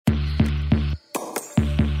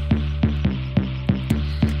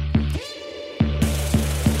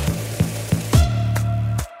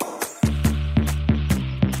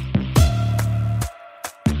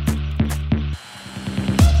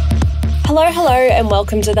Hello, and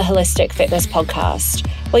welcome to the Holistic Fitness Podcast,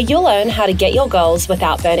 where you'll learn how to get your goals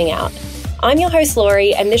without burning out. I'm your host,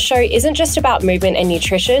 Laurie, and this show isn't just about movement and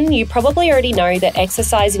nutrition. You probably already know that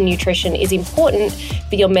exercise and nutrition is important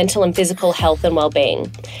for your mental and physical health and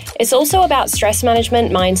well-being. It's also about stress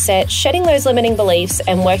management, mindset, shedding those limiting beliefs,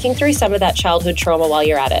 and working through some of that childhood trauma while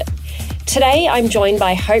you're at it. Today, I'm joined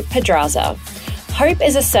by Hope Pedraza. Hope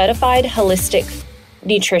is a certified holistic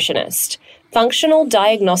nutritionist, functional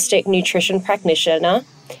diagnostic nutrition practitioner,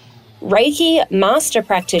 Reiki master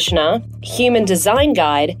practitioner, human design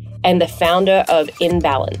guide, and the founder of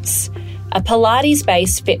Unbalanced, a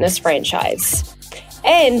Pilates-based fitness franchise,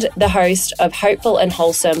 and the host of Hopeful and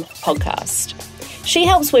Wholesome podcast. She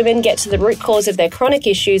helps women get to the root cause of their chronic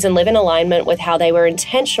issues and live in alignment with how they were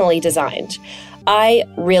intentionally designed. I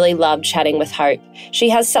really love chatting with Hope. She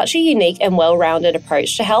has such a unique and well-rounded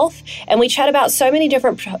approach to health, and we chat about so many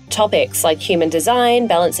different topics like human design,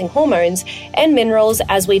 balancing hormones, and minerals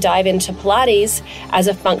as we dive into Pilates as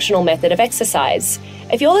a functional method of exercise.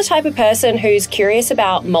 If you're the type of person who's curious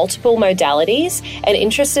about multiple modalities and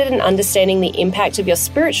interested in understanding the impact of your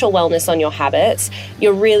spiritual wellness on your habits,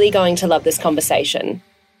 you're really going to love this conversation.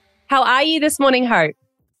 How are you this morning, Hope?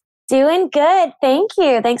 Doing good. Thank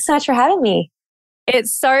you. Thanks so much for having me.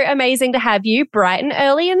 It's so amazing to have you bright and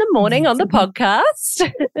early in the morning on the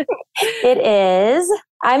podcast. It is.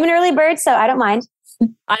 I'm an early bird, so I don't mind.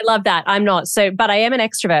 I love that. I'm not. But I am an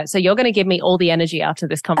extrovert. So you're going to give me all the energy after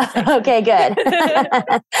this conversation. Okay, good.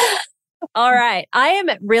 All right. I am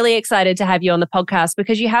really excited to have you on the podcast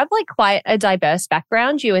because you have quite a diverse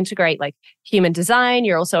background. You integrate human design.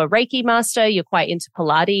 You're also a Reiki master. You're quite into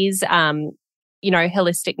Pilates,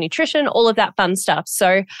 holistic nutrition, all of that fun stuff.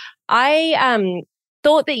 So I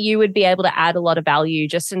thought that you would be able to add a lot of value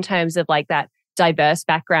just in terms of that diverse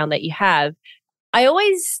background that you have. I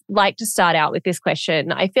always like to start out with this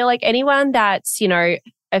question. I feel like anyone that's,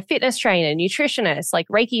 a fitness trainer, nutritionist,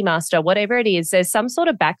 Reiki master, whatever it is, there's some sort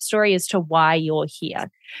of backstory as to why you're here.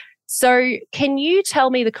 So can you tell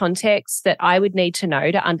me the context that I would need to know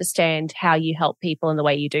to understand how you help people in the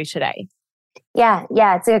way you do today? Yeah,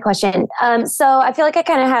 it's a good question. So I feel like I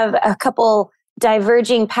kind of have a couple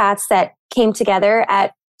diverging paths that came together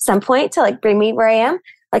at some point to bring me where I am.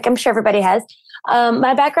 I'm sure everybody has.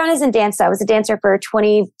 My background is in dance. So I was a dancer for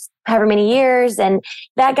 20, however many years, and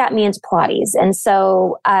that got me into Pilates. And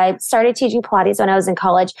so I started teaching Pilates when I was in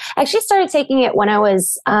college. I actually started taking it when I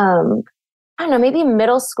was, maybe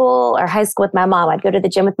middle school or high school with my mom. I'd go to the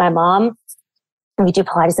gym with my mom. And we do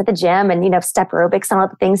Pilates at the gym and, step aerobics and all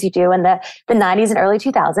the things you do in the 90s and early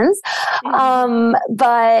 2000s.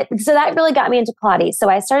 But so that really got me into Pilates. So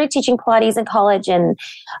I started teaching Pilates in college, and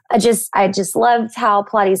I just loved how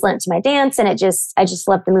Pilates lent to my dance, and I just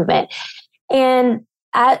loved the movement. And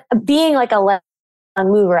at being a lifelong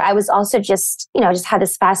mover, I was also just had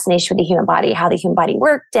this fascination with the human body, how the human body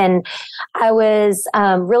worked. And I was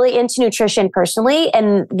really into nutrition personally.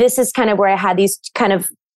 And this is kind of where I had these kind of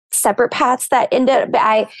separate paths that ended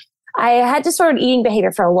up, I had disordered eating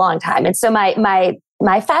behavior for a long time. And so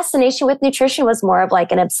my fascination with nutrition was more of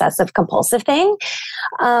an obsessive compulsive thing.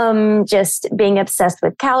 Just being obsessed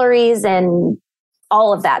with calories and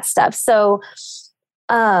all of that stuff. So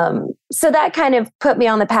that kind of put me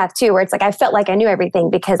on the path too, where it's I felt like I knew everything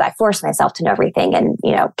because I forced myself to know everything and,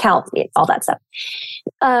 count all that stuff.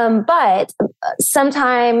 But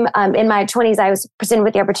sometime in my 20s, I was presented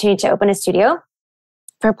with the opportunity to open a studio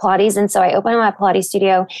for Pilates. And so I opened my Pilates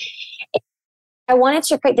studio. I wanted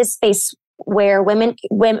to create this space where women,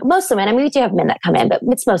 most women, we do have men that come in, but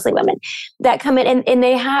it's mostly women that come in and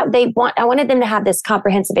I wanted them to have this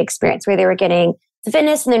comprehensive experience where they were getting the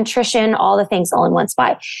fitness and the nutrition, all the things all in one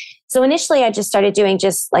spot. So initially I just started doing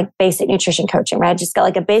just basic nutrition coaching, right? I just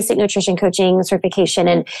got a basic nutrition coaching certification.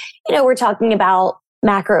 And, we're talking about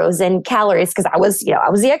macros and calories because I was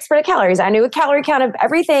the expert at calories. I knew a calorie count of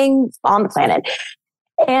everything on the planet.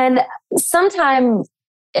 And sometime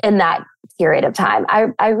in that period of time,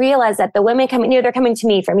 I realized that the women coming, they're coming to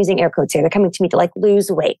me, from using air quotes here, they're coming to me to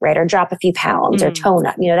lose weight, right? Or drop a few pounds or tone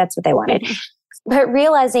up, that's what they wanted. But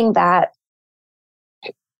realizing that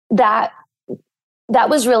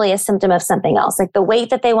was really a symptom of something else. The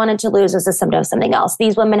weight that they wanted to lose was a symptom of something else.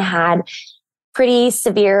 These women had pretty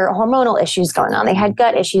severe hormonal issues going on. They had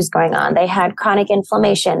gut issues going on. They had chronic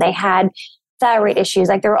inflammation. They had thyroid issues.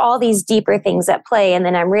 There were all these deeper things at play. And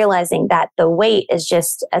then I'm realizing that the weight is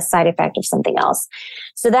just a side effect of something else.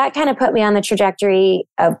 So that kind of put me on the trajectory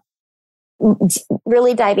of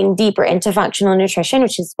really diving deeper into functional nutrition,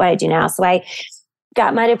 which is what I do now. So I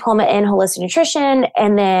got my diploma in holistic nutrition,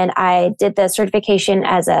 and then I did the certification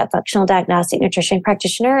as a functional diagnostic nutrition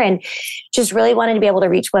practitioner, and just really wanted to be able to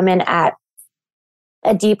reach women at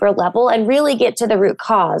a deeper level and really get to the root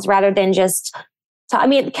cause rather than just,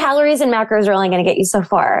 calories and macros are only going to get you so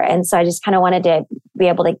far. And so I just kind of wanted to be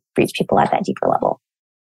able to reach people at that deeper level.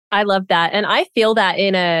 I love that. And I feel that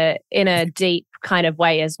in a deep kind of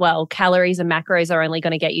way as well. Calories and macros are only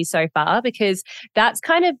going to get you so far, because that's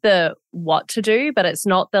kind of the what to do, but it's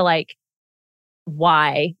not the like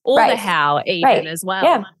why or the how even as well.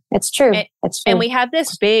 Yeah, it's true. It's true. And we have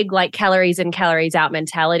this big like calories in, calories out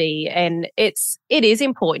mentality, and it is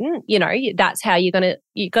important. You know, that's how you're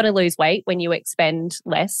gonna lose weight when you expend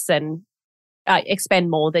less and expend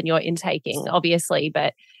more than you're intaking, obviously.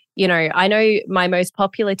 But you know, I know my most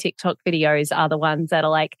popular TikTok videos are the ones that are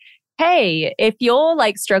like, hey, if you're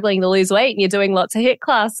like struggling to lose weight and you're doing lots of HIIT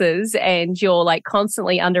classes and you're like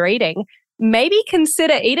constantly under eating, maybe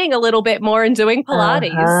consider eating a little bit more and doing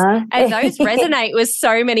Pilates. And those resonate with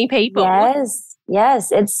so many people.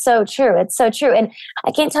 Yes, it's so true. It's so true. And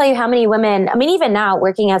I can't tell you how many women, even now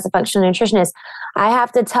working as a functional nutritionist, I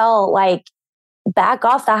have to tell like, back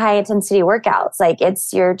off the high intensity workouts. Like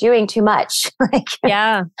you're doing too much.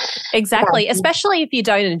 Yeah, exactly. Yeah. Especially if you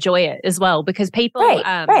don't enjoy it as well, because people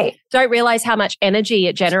don't realize how much energy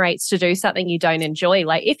it generates to do something you don't enjoy.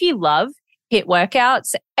 Like if you love HIIT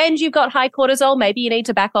workouts and you've got high cortisol, maybe you need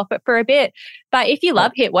to back off it for a bit. But if you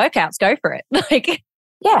love HIIT workouts, go for it.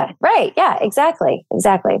 Yeah, right. Yeah, exactly.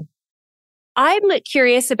 I'm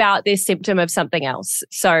curious about this symptom of something else.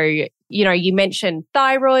 So, you know, you mentioned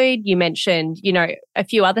thyroid, you mentioned, you know, a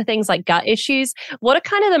few other things like gut issues. What are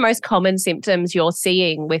kind of the most common symptoms you're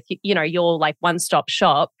seeing with, you know, your like one-stop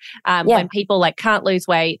shop when people like can't lose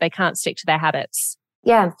weight, they can't stick to their habits?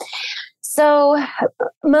 Yeah. So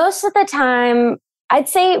most of the time, I'd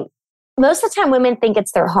say most of the time women think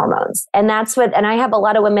it's their hormones. And and I have a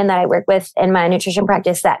lot of women that I work with in my nutrition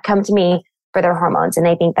practice that come to me for their hormones and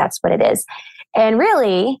they think that's what it is. And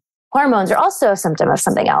really, hormones are also a symptom of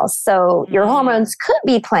something else. So your hormones could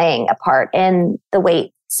be playing a part in the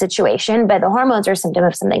weight situation, but the hormones are a symptom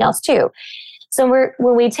of something else too. So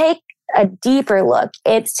when we take a deeper look,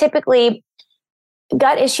 it's typically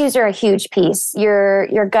gut issues are a huge piece. Your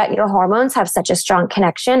gut and your hormones have such a strong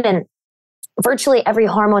connection, and virtually every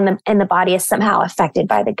hormone in the body is somehow affected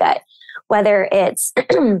by the gut, whether it's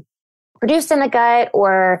produced in the gut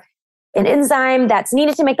or an enzyme that's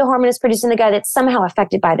needed to make the hormone is produced in the gut. It's somehow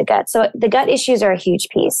affected by the gut. So the gut issues are a huge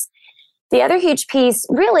piece. The other huge piece,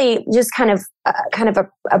 really just kind of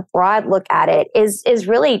a broad look at it, is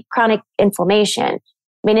really chronic inflammation.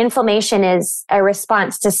 Inflammation is a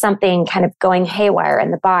response to something kind of going haywire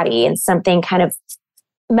in the body and something kind of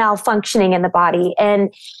malfunctioning in the body.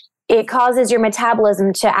 And it causes your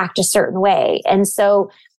metabolism to act a certain way. And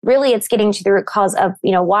so really it's getting to the root cause of,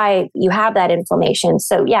 you know, why you have that inflammation.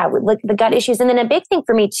 So yeah, look at the gut issues. And then a big thing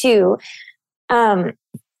for me too, I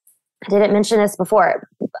didn't mention this before,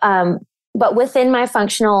 but within my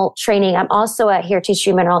functional training, I'm also a hair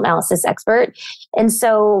tissue mineral analysis expert. And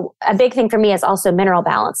so a big thing for me is also mineral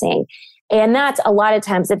balancing. And that's a lot of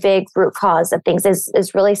times a big root cause of things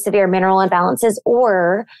is really severe mineral imbalances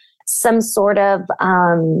or some sort of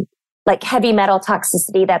like heavy metal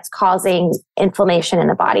toxicity that's causing inflammation in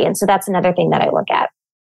the body. And so that's another thing that I look at.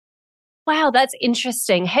 Wow, that's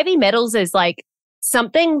interesting. Heavy metals is like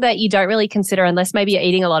something that you don't really consider unless maybe you're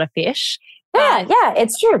eating a lot of fish. Yeah,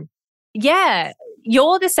 it's true. Yeah.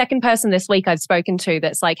 You're the second person this week I've spoken to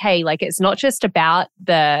that's like, hey, like it's not just about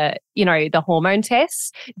the, you know, the hormone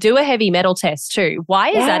tests. Do a heavy metal test too. Why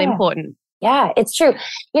is that important? Yeah, it's true.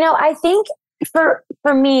 You know, I think for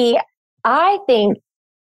me, I think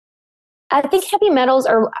heavy metals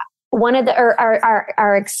are one of the, or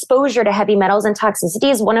our exposure to heavy metals and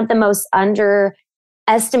toxicity is one of the most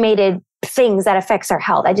underestimated things that affects our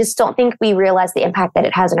health. I just don't think we realize the impact that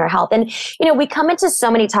it has on our health. And, you know, we come into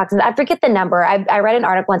so many toxins. I forget the number. I read an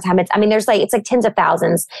article one time. It's like tens of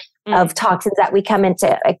thousands of toxins that we come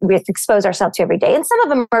into, like we expose ourselves to every day. And some of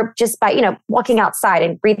them are just by, you know, walking outside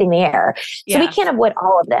and breathing the air. So we can't avoid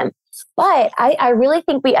all of them. But I really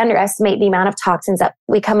think we underestimate the amount of toxins that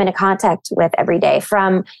we come into contact with every day,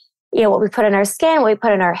 from, you know, what we put in our skin, what we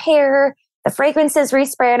put in our hair, the fragrances we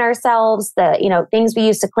spray on ourselves, the, you know, things we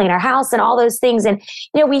use to clean our house and all those things. And,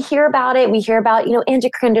 you know, we hear about it. We hear about, you know,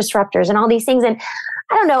 endocrine disruptors and all these things. And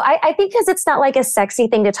I don't know, I think because it's not like a sexy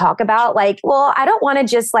thing to talk about, like, well, I don't want to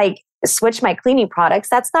just like switch my cleaning products.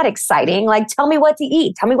 That's not exciting. Like, tell me what to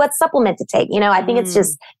eat. Tell me what supplement to take. You know, I think it's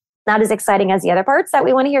just not as exciting as the other parts that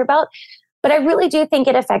we want to hear about. But I really do think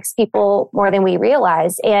it affects people more than we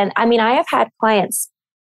realize. And I mean, I have had clients,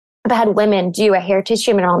 I've had women do a hair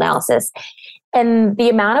tissue mineral analysis, and the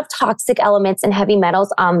amount of toxic elements and heavy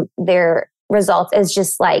metals on their results is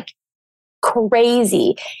just like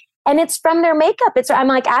crazy. And it's from their makeup. I'm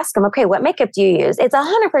like, ask them, okay, what makeup do you use? It's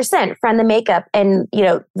 100% from the makeup and,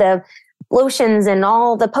 the lotions and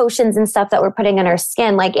all the potions and stuff that we're putting on our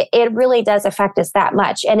skin. Like it really does affect us that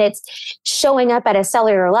much. And it's showing up at a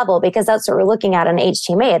cellular level because that's what we're looking at on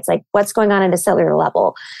HTMA. It's like what's going on at a cellular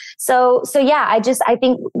level. So yeah, I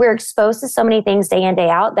think we're exposed to so many things day in, day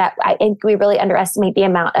out that I think we really underestimate the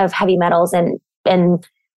amount of heavy metals and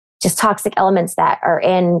just toxic elements that are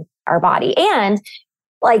in our body. And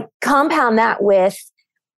like compound that with,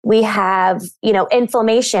 we have,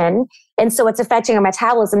 inflammation. And so it's affecting our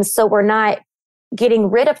metabolism. So we're not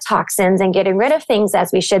getting rid of toxins and getting rid of things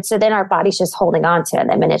as we should. So then our body's just holding on to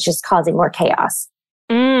them and it's just causing more chaos.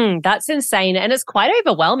 That's insane. And it's quite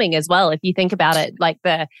overwhelming as well. If you think about it, like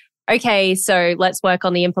okay, so let's work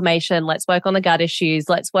on the inflammation. Let's work on the gut issues.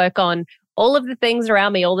 Let's work on all of the things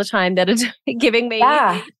around me all the time that are giving me.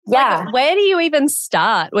 Yeah. Like, where do you even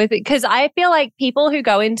start with it? Because I feel like people who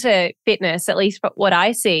go into fitness, at least what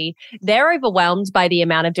I see, they're overwhelmed by the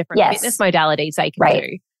amount of different fitness modalities they can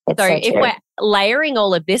do. So if we're layering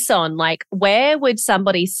all of this on, like where would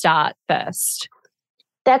somebody start first?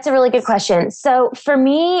 That's a really good question. So for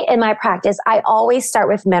me in my practice, I always start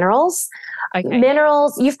with minerals. Okay.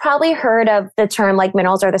 Minerals, you've probably heard of the term like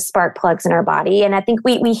minerals are the spark plugs in our body. And I think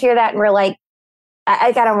we hear that and we're like,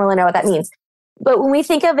 I don't really know what that means. But when we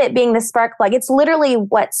think of it being the spark plug, it's literally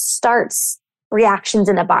what starts reactions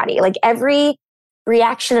in the body. Like every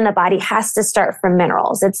reaction in the body has to start from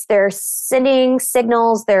minerals. They're sending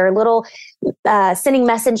signals, they're little sending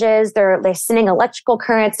messages, they're sending electrical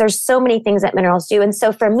currents. There's so many things that minerals do. And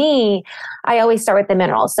so for me, I always start with the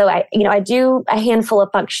minerals. So I do a handful of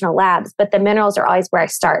functional labs, but the minerals are always where I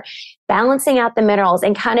start. Balancing out the minerals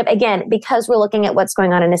and kind of, again, because we're looking at what's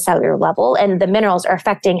going on in a cellular level and the minerals are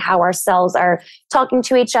affecting how our cells are talking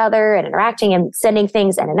to each other and interacting and sending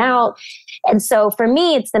things in and out. And so for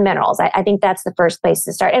me, it's the minerals. I think that's the first place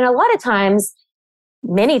to start. And a lot of times,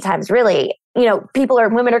 many times really,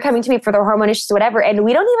 women are coming to me for their hormone issues, whatever, and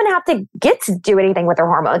we don't even have to get to do anything with their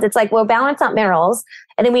hormones. It's like, we'll balance out minerals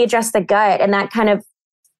and then we address the gut and that kind of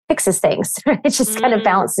fixes things. It just kind of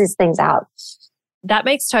balances things out. That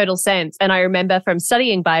makes total sense. And I remember from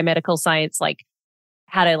studying biomedical science, like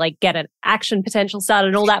how to get an action potential started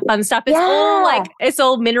and all that fun stuff. It's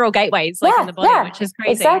all mineral gateways in the body, which is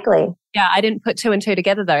crazy. Exactly. Yeah. I didn't put two and two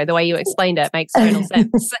together though. The way you explained it makes total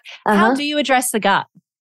sense. How do you address the gut?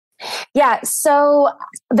 Yeah. So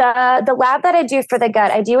the lab that I do for the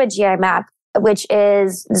gut, I do a GI map, which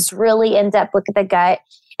is this really in-depth look at the gut.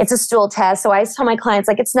 It's a stool test. So I always tell my clients,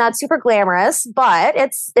 it's not super glamorous, but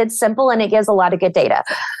it's simple and it gives a lot of good data.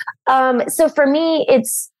 So for me,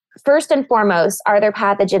 it's first and foremost, are there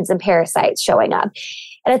pathogens and parasites showing up?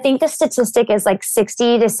 And I think the statistic is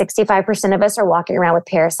 60 to 65% of us are walking around with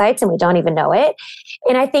parasites and we don't even know it.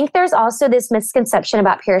 And I think there's also this misconception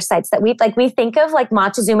about parasites that we think of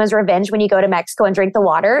Montezuma's revenge when you go to Mexico and drink the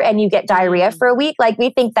water and you get diarrhea for a week. We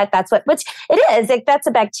think that's which it is, that's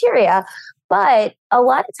a bacteria. But a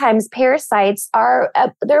lot of times parasites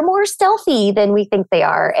they're more stealthy than we think they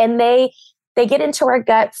are. And they get into our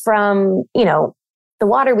gut from, the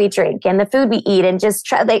water we drink and the food we eat and just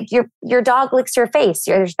try, your dog licks your face.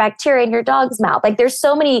 There's bacteria in your dog's mouth. There's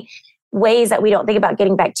so many ways that we don't think about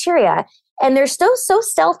getting bacteria. And they're still so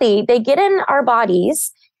stealthy. They get in our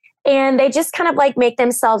bodies and they just kind of make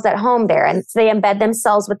themselves at home there. And they embed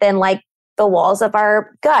themselves within the walls of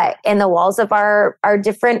our gut and the walls of our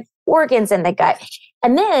different organs in the gut.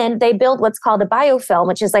 And then they build what's called a biofilm,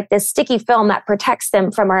 which is this sticky film that protects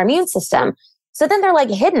them from our immune system. So then they're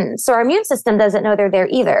hidden. So our immune system doesn't know they're there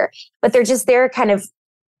either, but they're just there kind of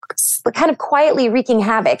quietly wreaking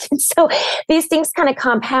havoc. And so these things kind of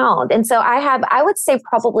compound. And so I would say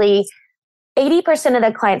probably 80% of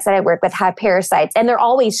the clients that I work with have parasites and they're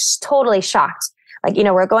always totally shocked.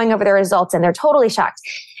 We're going over their results and they're totally shocked.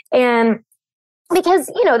 And because,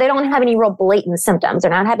 they don't have any real blatant symptoms.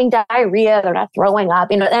 They're not having diarrhea. They're not throwing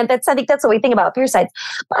up. And I think that's what we think about parasites.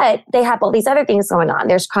 But they have all these other things going on.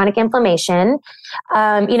 There's chronic inflammation.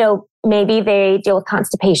 Maybe they deal with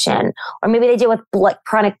constipation or maybe they deal with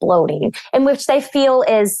chronic bloating, in which they feel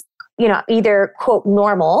is, either quote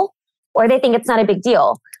normal or they think it's not a big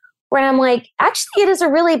deal. Where I'm actually, it is a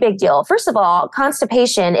really big deal. First of all,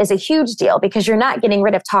 constipation is a huge deal because you're not getting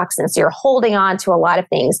rid of toxins. So you're holding on to a lot of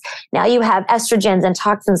things. Now you have estrogens and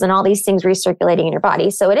toxins and all these things recirculating in your body.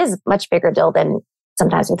 So it is a much bigger deal than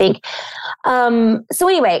sometimes we think. So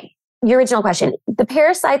anyway, your original question, the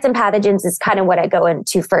parasites and pathogens is kind of what I go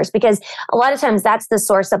into first, because a lot of times that's the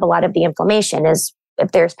source of a lot of the inflammation is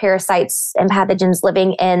if there's parasites and pathogens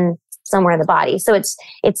living in somewhere in the body. So it's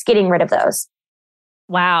getting rid of those.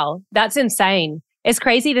 Wow, that's insane. It's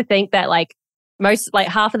crazy to think that like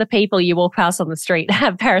half of the people you walk past on the street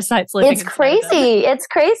have parasites living It's crazy. It's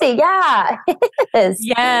crazy. Yeah. It is.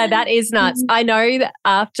 Yeah, that is nuts. I know that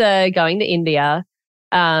after going to India,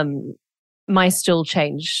 my stool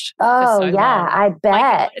changed. Oh, so yeah, long. I bet.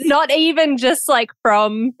 Like, not even just like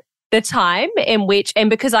from the time in which, and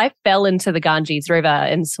because I fell into the Ganges River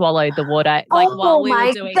and swallowed the water, like while we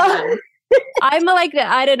were doing them. I'm like,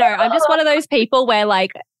 I don't know. I'm just one of those people where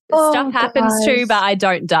like stuff happens to, but I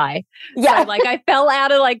don't die. Yeah. So like I fell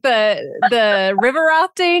out of like the river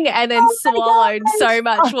rafting and then swallowed so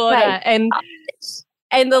much water.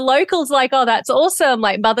 And the locals like, oh, that's awesome.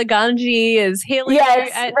 Like Mother Ganji is healing you.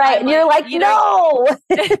 And right. And you're like, no.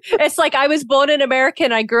 It's like I was born in America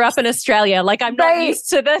and I grew up in Australia. Like I'm not used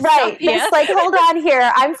to this stuff here. It's like, hold on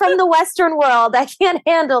here. I'm from the Western world. I can't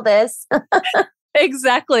handle this.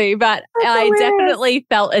 Exactly. But I definitely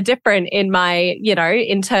felt a different in my,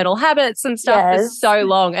 internal habits and stuff for so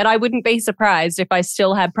long. And I wouldn't be surprised if I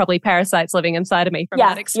still had probably parasites living inside of me from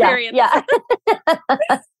that experience. Yeah.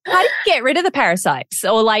 How do you get rid of the parasites?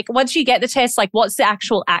 Or like once you get the test, like what's the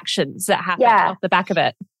actual actions that happen off the back of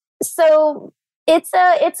it? So it's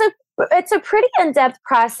a pretty in-depth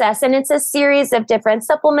process, and it's a series of different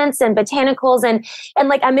supplements and botanicals. And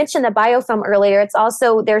like I mentioned the biofilm earlier, it's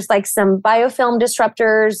also, there's like some biofilm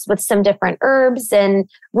disruptors with some different herbs and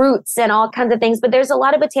roots and all kinds of things. But there's a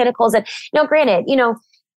lot of botanicals. And granted,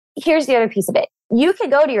 here's the other piece of it. You could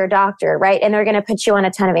go to your doctor, right? And they're going to put you on a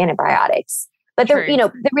ton of antibiotics. But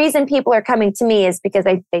the reason people are coming to me is because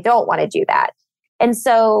they don't want to do that. And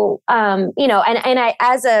so, and I,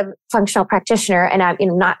 as a functional practitioner, and I'm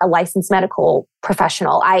not a licensed medical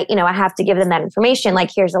professional, I have to give them that information. Like,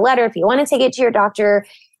 here's a letter. If you want to take it to your doctor,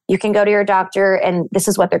 you can go to your doctor and this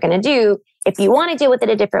is what they're going to do. If you want to deal with it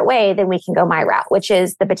a different way, then we can go my route, which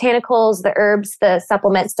is the botanicals, the herbs, the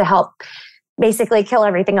supplements to help basically kill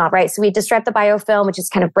everything off, right? So we disrupt the biofilm, which is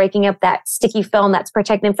kind of breaking up that sticky film that's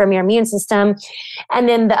protecting from your immune system. And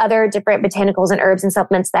then the other different botanicals and herbs and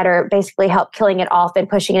supplements that are basically help killing it off and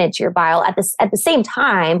pushing it into your bile. At the same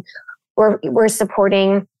time, we're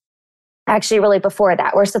supporting, actually really before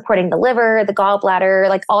that, we're supporting the liver, the gallbladder,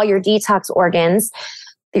 like all your detox organs,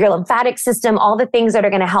 your lymphatic system, all the things that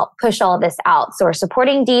are going to help push all of this out. So we're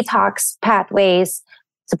supporting detox pathways,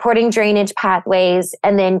 supporting drainage pathways,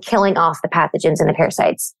 and then killing off the pathogens and the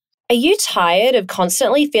parasites. Are you tired of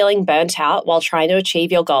constantly feeling burnt out while trying to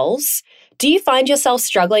achieve your goals? Do you find yourself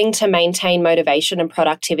struggling to maintain motivation and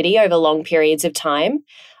productivity over long periods of time?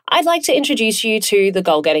 I'd like to introduce you to the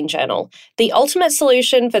Goal Getting Journal, the ultimate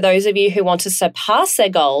solution for those of you who want to surpass their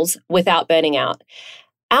goals without burning out.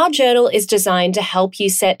 Our journal is designed to help you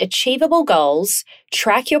set achievable goals,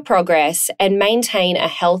 track your progress, and maintain a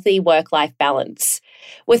healthy work-life balance.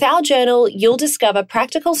 With our journal, you'll discover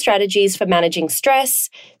practical strategies for managing stress,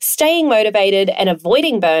 staying motivated, and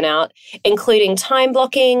avoiding burnout, including time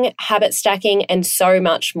blocking, habit stacking, and so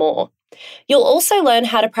much more. You'll also learn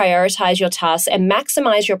how to prioritize your tasks and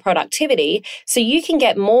maximize your productivity so you can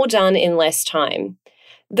get more done in less time.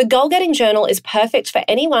 The Goal Getting Journal is perfect for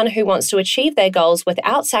anyone who wants to achieve their goals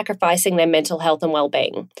without sacrificing their mental health and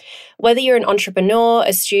well-being. Whether you're an entrepreneur,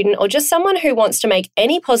 a student, or just someone who wants to make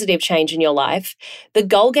any positive change in your life, the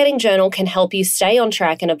Goal Getting Journal can help you stay on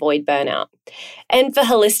track and avoid burnout. And for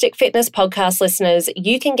Holistic Fitness podcast listeners,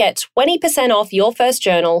 you can get 20% off your first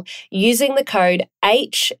journal using the code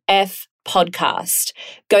HFPodcast.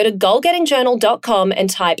 Go to goalgettingjournal.com and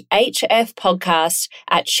type HF podcast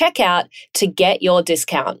at checkout to get your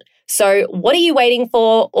discount. So what are you waiting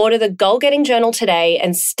for? Order the Goal Getting Journal today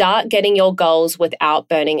and start getting your goals without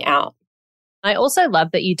burning out. I also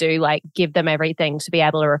love that you do give them everything to be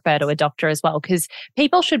able to refer to a doctor as well, because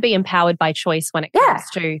people should be empowered by choice when it comes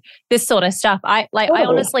to this sort of stuff. I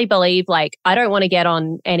honestly believe I don't want to get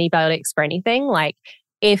on antibiotics for anything.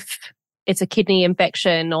 If it's a kidney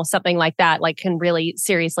infection or something like that, can really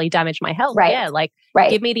seriously damage my health. Right. Yeah,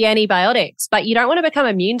 give me the antibiotics, but you don't want to become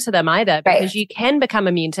immune to them either, because you can become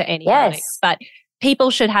immune to antibiotics. But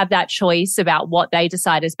people should have that choice about what they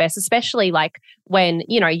decide is best, especially when,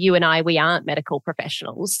 you and I, we aren't medical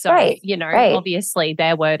professionals. So, obviously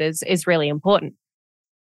their word is really important.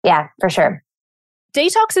 Yeah, for sure.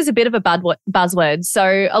 Detox is a bit of a buzzword.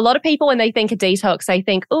 So a lot of people, when they think of detox, they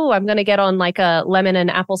think, oh, I'm going to get on a lemon and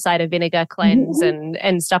apple cider vinegar cleanse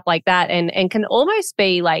and stuff like that, and can almost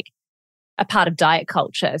be a part of diet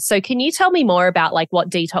culture. So can you tell me more about what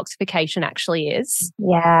detoxification actually is?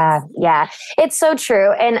 Yeah. It's so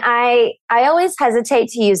true. And I always hesitate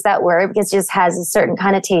to use that word because it just has a certain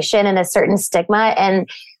connotation and a certain stigma. And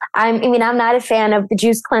I'm not a fan of the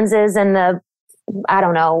juice cleanses and the I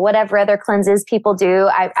don't know, whatever other cleanses people do.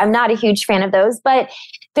 I'm not a huge fan of those, but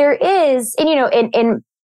there is, and in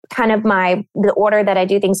kind of the order that I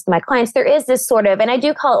do things with my clients, there is this sort of, and I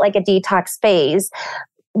do call it like a detox phase,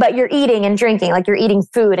 but you're eating and drinking, like you're eating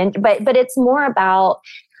food. But it's more about,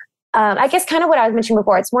 I guess kind of what I was mentioning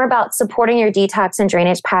before, it's more about supporting your detox and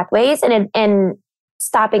drainage pathways and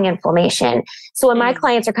stopping inflammation. So when my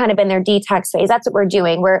clients are kind of in their detox phase, that's what we're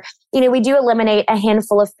doing. We do eliminate a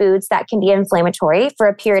handful of foods that can be inflammatory for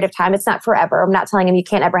a period of time. It's not forever. I'm not telling them you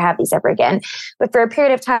can't ever have these ever again. But for a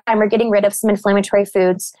period of time, we're getting rid of some inflammatory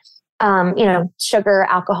foods, sugar,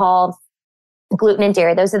 alcohol, gluten, and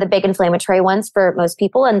dairy. Those are the big inflammatory ones for most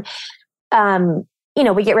people. And,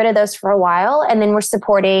 we get rid of those for a while, and then we're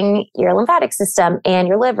supporting your lymphatic system and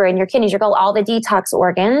your liver and your kidneys, all the detox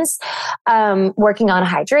organs, working on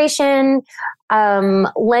hydration.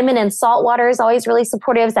 Lemon and salt water is always really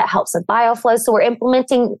supportive. That helps with bile flow. So we're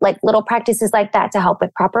implementing like little practices like that to help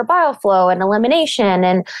with proper bile flow and elimination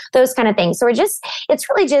and those kind of things. So it's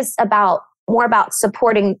really just more about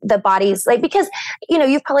supporting the bodies, like, because,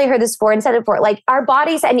 you've probably heard this before and said it before, like our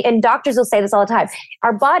bodies, and doctors will say this all the time,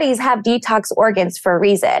 our bodies have detox organs for a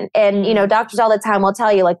reason. And, doctors all the time will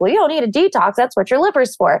tell you like, well, you don't need a detox. That's what your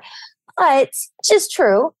liver's for. But it's just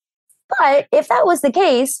true. But if that was the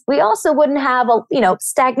case, we also wouldn't have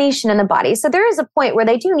stagnation in the body. So there is a point where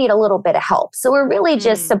they do need a little bit of help. So we're really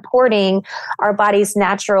just supporting our body's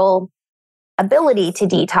natural ability to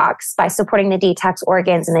detox by supporting the detox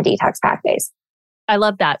organs and the detox pathways. I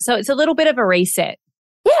love that. So it's a little bit of a reset.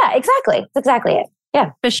 Yeah, exactly. That's exactly it.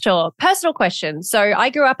 Yeah. For sure. Personal question. So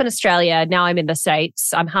I grew up in Australia. Now I'm in the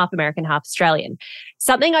States. I'm half American, half Australian.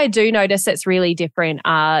 Something I do notice that's really different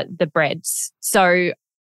are the breads. So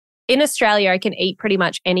in Australia, I can eat pretty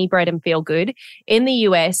much any bread and feel good. In the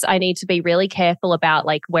US, I need to be really careful about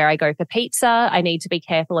like where I go for pizza. I need to be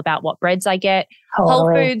careful about what breads I get. Totally.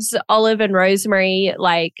 Whole Foods, olive and rosemary,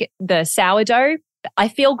 like the sourdough, I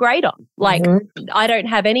feel great on. Like I don't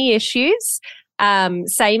have any issues.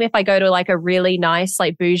 Same if I go to like a really nice,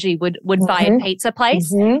 like bougie wood-fired pizza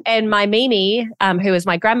place. And my Mimi, who is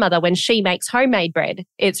my grandmother, when she makes homemade bread,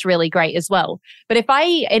 it's really great as well. But if I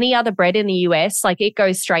eat any other bread in the US, like it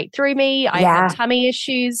goes straight through me. I have tummy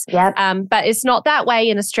issues. But it's not that way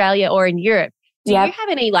in Australia or in Europe. Do you have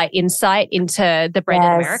any like insight into the bread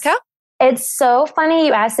in America? It's so funny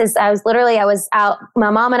you asked this. I was out.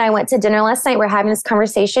 My mom and I went to dinner last night. We're having this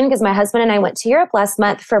conversation because my husband and I went to Europe last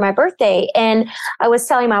month for my birthday. And I was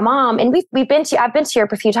telling my mom, and I've been to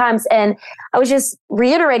Europe a few times. And I was just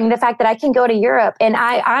reiterating the fact that I can go to Europe, and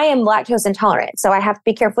I am lactose intolerant. So I have to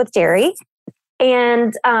be careful with dairy.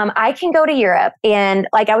 And I can go to Europe, and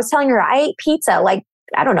like I was telling her, I ate pizza, like,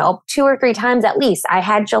 I don't know, 2 or 3 times at least. I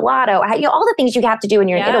had gelato. I had, all the things you have to do when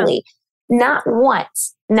you're in Italy. Not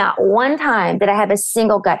one time did I have a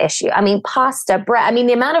single gut issue. I mean, pasta, bread. I mean,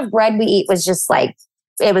 the amount of bread we eat was just like,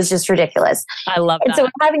 it was just ridiculous. I love that. And so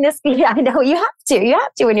we're having this, I know you have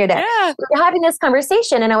to when you're there. Yeah. We're having this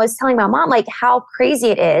conversation, and I was telling my mom like how crazy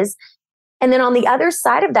it is. And then on the other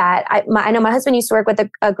side of that, I know my husband used to work with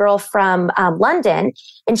a girl from London,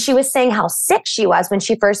 and she was saying how sick she was when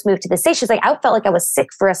she first moved to the States. She's like, I felt like I was sick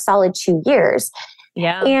for a solid 2 years.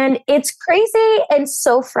 Yeah. And it's crazy and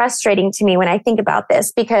so frustrating to me when I think about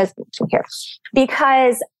this because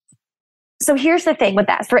so here's the thing with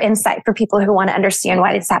that for insight for people who want to understand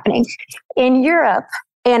why it's happening in Europe.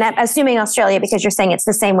 And I'm assuming Australia, because you're saying it's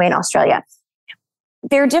the same way in Australia.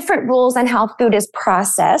 There are different rules on how food is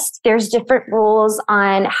processed. There's different rules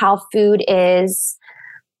on how food is,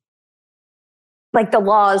 like the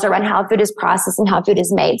laws around how food is processed and how food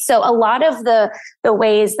is made. So a lot of the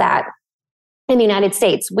ways that in the United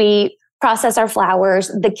States, we process our flours,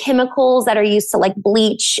 the chemicals that are used to like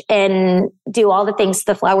bleach and do all the things to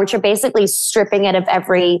the flour, which are basically stripping it of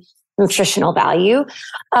every nutritional value.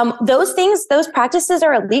 Those practices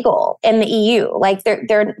are illegal in the EU. Like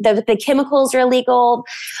the chemicals are illegal.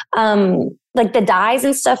 Like the dyes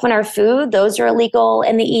and stuff in our food, those are illegal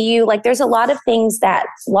in the EU. Like there's a lot of things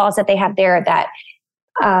laws that they have there that,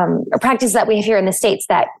 or practices that we have here in the States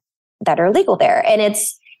that are illegal there. And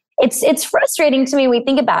it's frustrating to me when we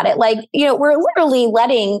think about it. Like, we're literally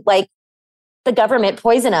letting like the government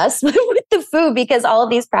poison us with the food because all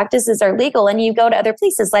of these practices are legal. And you go to other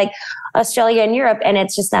places like Australia and Europe, and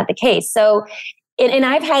it's just not the case. So, and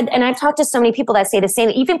I've talked to so many people that say the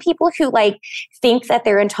same, even people who like think that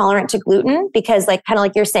they're intolerant to gluten because like, kind of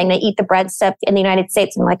like you're saying, they eat the bread stuff in the United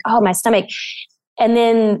States and like, oh, my stomach. And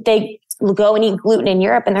then they go and eat gluten in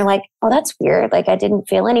Europe and they're like, oh, that's weird. Like I didn't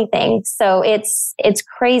feel anything. So it's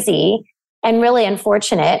crazy and really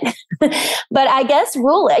unfortunate. But I guess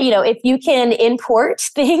if you can import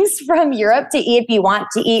things from Europe to eat, if you want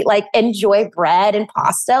to eat, like enjoy bread and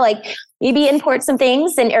pasta, like maybe import some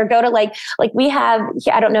things or go to like we have,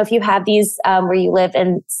 I don't know if you have these where you live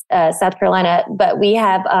in South Carolina, but we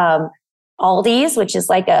have Aldi's, which is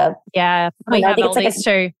like we have Aldi's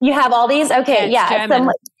too. You have Aldi's? Okay. Yeah. German.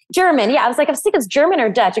 German. Yeah. I was thinking it's German or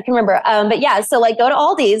Dutch. I can remember. But yeah, so like go to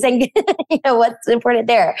Aldi's and what's important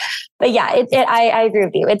there. But yeah, I agree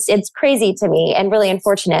with you. It's crazy to me and really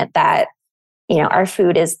unfortunate that, our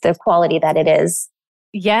food is the quality that it is.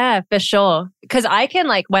 Yeah, for sure. Because I can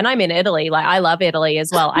when I'm in Italy, I love Italy as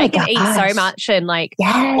well. I can eat so much and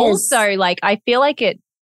also I feel like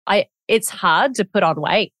it's hard to put on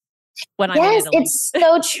weight when I'm in Italy. It's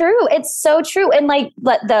so true. It's so true. And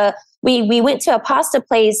we went to a pasta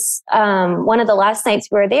place one of the last nights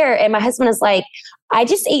we were there, and my husband was like, I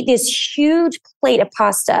just ate this huge plate of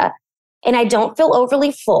pasta and I don't feel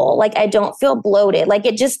overly full. Like I don't feel bloated. Like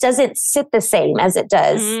it just doesn't sit the same as it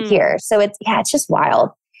does here. So it's just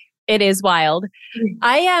wild. It is wild.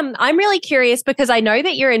 I'm really curious because I know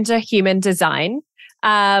that you're into human design.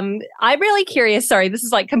 I'm really curious. Sorry, this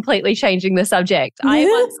is completely changing the subject. I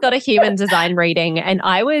once got a human design reading and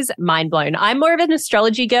I was mind blown. I'm more of an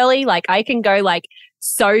astrology girly. I can go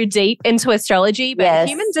so deep into astrology, but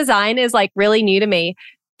human design is really new to me.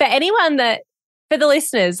 For the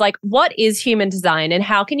listeners, what is human design and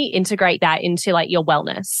how can you integrate that into your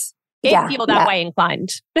wellness if you're that way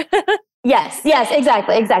inclined? Yes,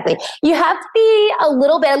 exactly. You have to be a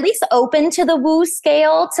little bit at least open to the woo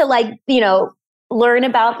scale to learn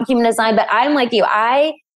about human design. But I'm like you.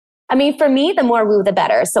 I mean, for me, the more woo, the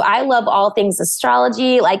better. So I love all things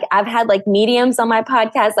astrology. I've had mediums on my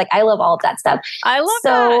podcast. I love all of that stuff. I love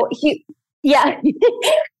that. Yeah.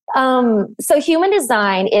 So human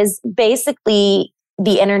design is basically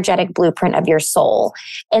the energetic blueprint of your soul.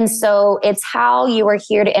 And so it's how you are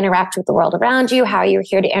here to interact with the world around you, how you're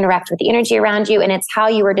here to interact with the energy around you, and it's how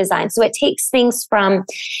you were designed. So it takes things from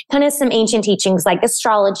kind of some ancient teachings like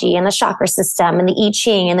astrology and the chakra system and the I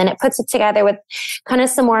Ching, and then it puts it together with kind of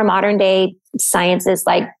some more modern day sciences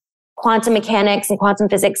like quantum mechanics and quantum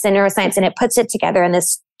physics and neuroscience, and it puts it together in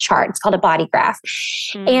this chart. It's called a body graph.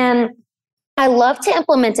 And I love to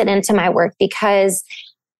implement it into my work because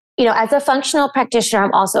as a functional practitioner,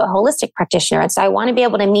 I'm also a holistic practitioner. And so I want to be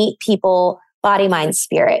able to meet people, body, mind,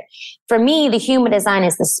 spirit. For me, the human design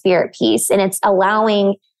is the spirit piece, and it's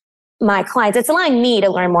allowing my clients, it's allowing me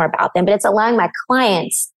to learn more about them, but it's allowing my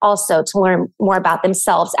clients also to learn more about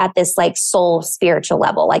themselves at this soul spiritual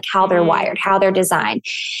level, how they're wired, how they're designed.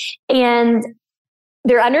 And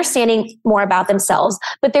they're understanding more about themselves,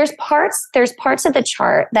 but there's parts of the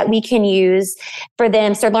chart that we can use for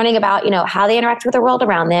them. So they're learning about, how they interact with the world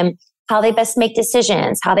around them, how they best make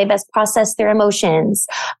decisions, how they best process their emotions,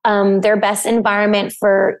 their best environment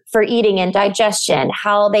for eating and digestion,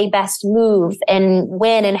 how they best move and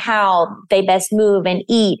when and how they best move and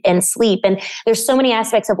eat and sleep. And there's so many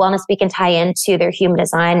aspects of wellness we can tie into their human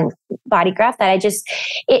design body graph that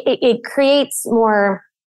it creates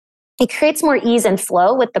more ease and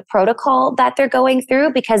flow with the protocol that they're going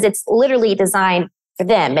through because it's literally designed for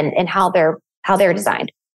them and how they're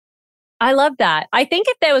designed. I love that. I think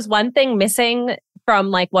if there was one thing missing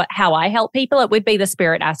from how I help people, it would be the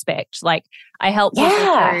spirit aspect. I help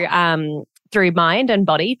people through mind and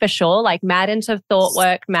body for sure, mad into thought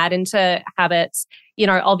work, mad into habits,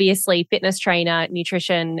 obviously fitness trainer,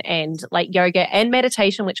 nutrition and yoga and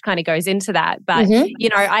meditation, which kind of goes into that. But,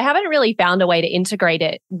 I haven't really found a way to integrate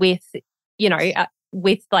it with,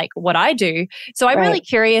 with what I do. So I'm really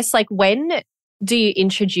curious, when do you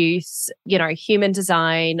introduce, human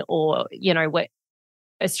design or, what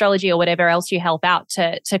astrology or whatever else you help out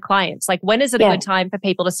to clients? When is it a good time for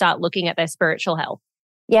people to start looking at their spiritual health?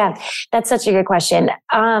 Yeah, that's such a good question.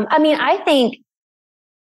 I think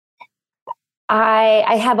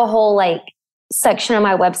I have a whole section on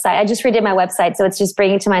my website. I just redid my website. So it's just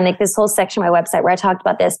bringing to mind this whole section of my website where I talked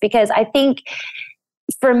about this because I think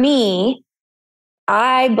for me,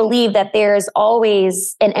 I believe that there's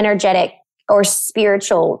always an energetic or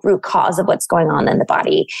spiritual root cause of what's going on in the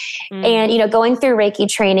body. And, going through Reiki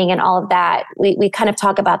training and all of that, we kind of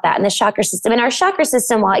talk about that in the chakra system. And our chakra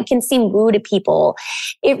system, while it can seem woo to people,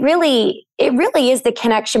 it really is the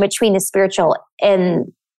connection between the spiritual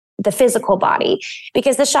and the physical body,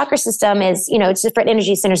 because the chakra system is, it's different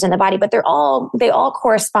energy centers in the body, but they all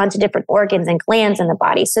correspond to different organs and glands in the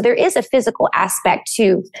body. So there is a physical aspect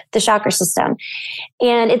to the chakra system.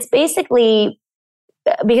 And it's basically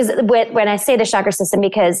because when I say the chakra system,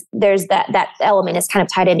 because there's that element is kind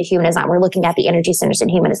of tied into human design. We're looking at the energy centers in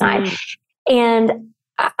human design. And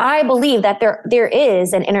I believe that there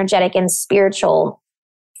is an energetic and spiritual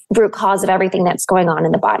root cause of everything that's going on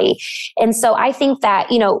in the body. And so I think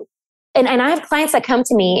that, and I have clients that come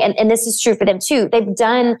to me, and this is true for them too. They've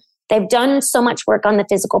done so much work on the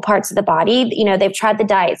physical parts of the body. They've tried the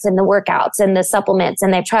diets and the workouts and the supplements,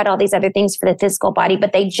 and they've tried all these other things for the physical body,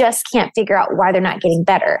 but they just can't figure out why they're not getting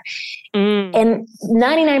better. And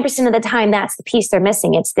 99% of the time, that's the piece they're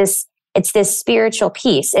missing. It's this spiritual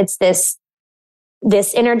piece. It's this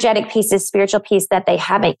energetic piece, this spiritual piece that they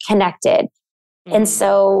haven't connected. And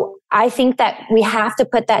so I think that we have to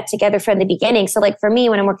put that together from the beginning. So like for me,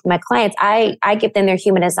 when I'm working with my clients, I give them their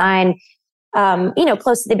human design,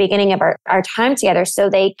 close to the beginning of our time together, so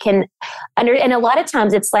they can and a lot of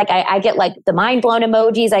times it's like, I get like the mind blown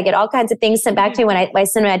emojis. I get all kinds of things sent back to me when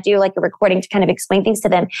I do like a recording to kind of explain things to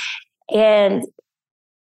them. And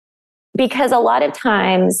because a lot of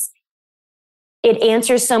times it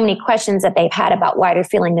answers so many questions that they've had about why they're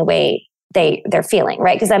feeling the way they're feeling,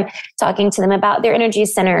 right? Because I'm talking to them about their energy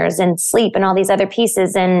centers and sleep and all these other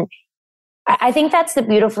pieces. And I think that's the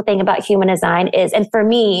beautiful thing about human design is, and for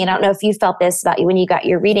me, and I don't know if you felt this about you when you got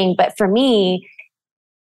your reading, but for me,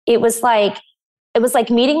 it was like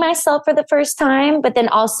meeting myself for the first time, but then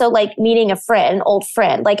also like meeting an old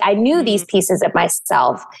friend. Like I knew these pieces of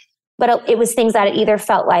myself, but it was things that I either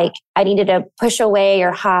felt like I needed to push away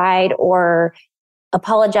or hide or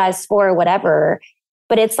apologize for or whatever.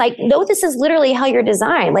 But it's like, no, this is literally how you're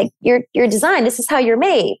designed. Like you're designed. This is how you're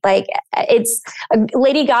made. Like it's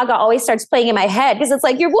Lady Gaga always starts playing in my head because it's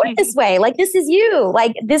like, you're born this way. Like this is you.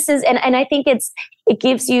 Like this is, and I think it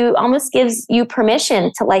gives you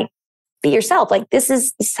permission to like be yourself. Like this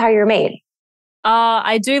is how you're made.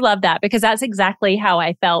 I do love that because that's exactly how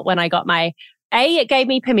I felt when I got my it gave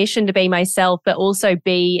me permission to be myself, but also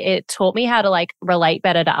B, it taught me how to like relate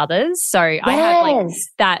better to others. So I have like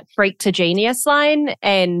that freak to genius line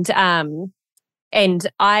and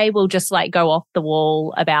I will just like go off the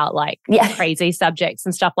wall about like crazy subjects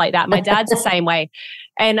and stuff like that. My dad's the same way.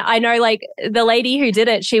 And I know like the lady who did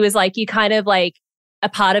it, she was like, you kind of like, a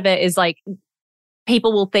part of it is like,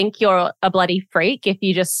 people will think you're a bloody freak if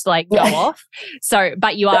you just like go off. So,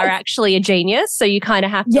 but you are actually a genius. So you kind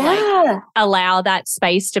of have to like allow that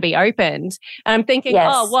space to be opened. And I'm thinking,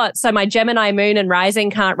 oh, what? So my Gemini moon and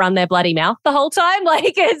rising can't run their bloody mouth the whole time?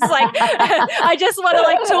 Like, it's like, I just want to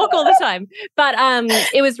like talk all the time. But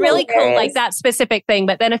it was really cool, like that specific thing.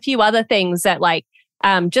 But then a few other things that like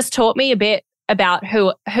just taught me a bit about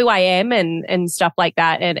who I am and stuff like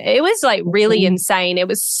that. And it was like really insane. It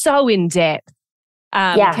was so in depth.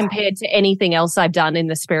 Compared to anything else I've done in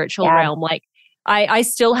the spiritual realm. Like I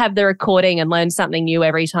still have the recording and learn something new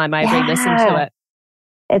every time I re-listen to it.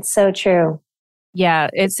 It's so true. Yeah,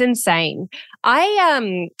 it's insane.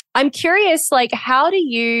 I'm curious, like how do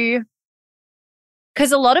you,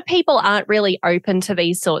 because a lot of people aren't really open to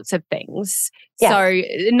these sorts of things. So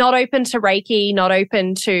not open to Reiki, not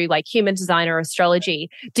open to like human design or astrology.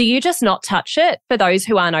 Do you just not touch it for those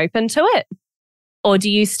who aren't open to it? Or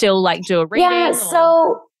do you still like do a reading? Yeah,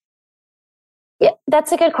 so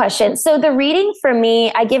that's a good question. So the reading for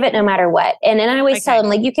me, I give it no matter what. And I always tell them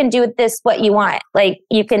like, you can do with this what you want. Like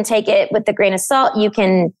you can take it with a grain of salt. You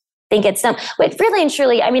can think it's some, but really and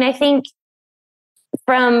truly, I mean, I think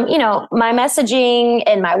from, my messaging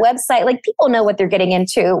and my website, like people know what they're getting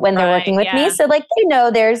into when they're working with me. So like,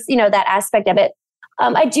 there's, that aspect of it.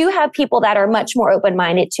 I do have people that are much more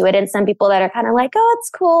open-minded to it and some people that are kind of like, oh, it's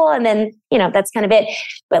cool. And then, that's kind of it.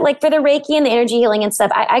 But like for the Reiki and the energy healing and stuff,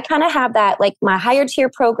 I kind of have that, like my higher tier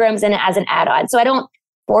programs in it as an add-on. So I don't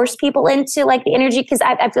force people into like the energy because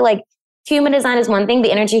I feel like human design is one thing.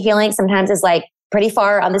 The energy healing sometimes is like pretty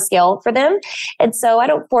far on the scale for them. And so I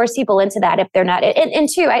don't force people into that if they're not. And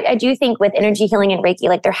two, I do think with energy healing and Reiki,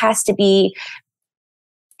 like there has to be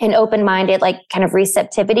an open-minded, like kind of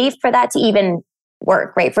receptivity for that to even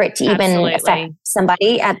work, right? For it to even affect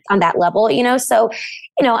somebody on that level, So,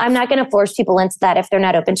 I'm not going to force people into that if they're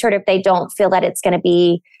not open to it, if they don't feel that it's going to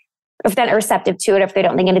be, if they're not receptive to it, if they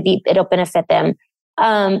don't think it'll benefit them.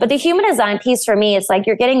 But the human design piece for me, it's like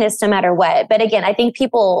you're getting this no matter what. But again, I think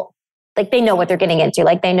people like they know what they're getting into.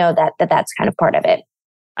 Like they know that's kind of part of it.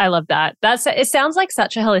 I love that. It sounds like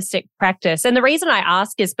such a holistic practice. And the reason I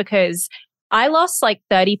ask is because I lost like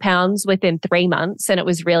 30 pounds within 3 months and it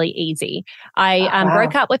was really easy. I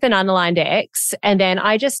broke up with an unaligned ex and then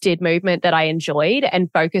I just did movement that I enjoyed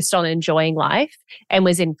and focused on enjoying life and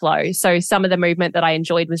was in flow. So some of the movement that I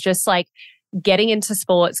enjoyed was just like getting into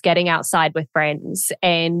sports, getting outside with friends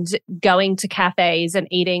and going to cafes and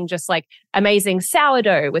eating just like amazing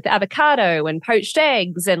sourdough with avocado and poached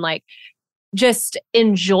eggs and like just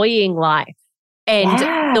enjoying life.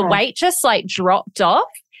 and the weight just like dropped off.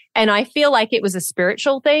 And I feel like it was a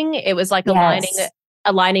spiritual thing. It was like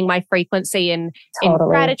aligning my frequency in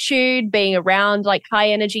gratitude, being around like high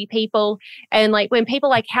energy people. And like when people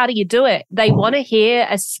like, how do you do it? They want to hear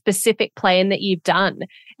a specific plan that you've done.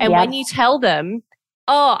 And when you tell them,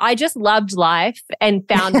 oh, I just loved life and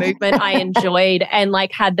found movement I enjoyed and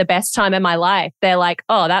like had the best time in my life, they're like,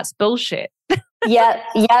 oh, that's bullshit. Yep,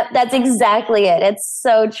 that's exactly it. It's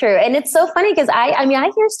so true. And it's so funny because I mean, I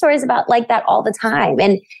hear stories about like that all the time.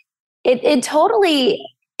 And it totally,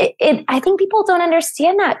 I think people don't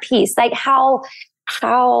understand that piece, like how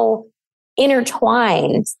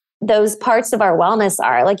intertwined those parts of our wellness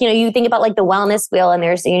are. Like, you think about like the wellness wheel and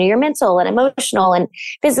there's, your mental and emotional and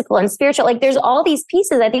physical and spiritual, like there's all these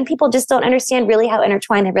pieces. I think people just don't understand really how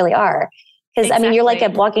intertwined they really are. Because I mean, you're like a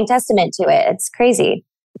walking testament to it. It's crazy.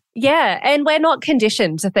 Yeah. And we're not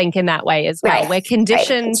conditioned to think in that way as well. Right. We're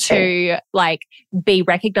conditioned to like be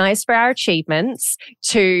recognized for our achievements,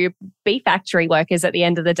 to be factory workers at the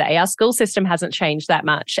end of the day. Our school system hasn't changed that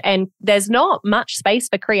much. And there's not much space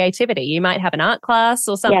for creativity. You might have an art class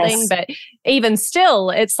or something, but even still,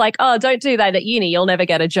 it's like, oh, don't do that at uni. You'll never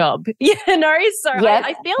get a job. So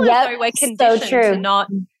I feel as though we're conditioned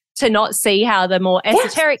to not see how the more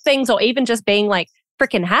esoteric things or even just being like,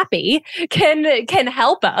 freaking happy can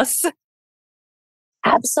help us.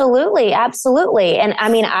 Absolutely. And I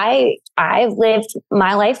mean, I've lived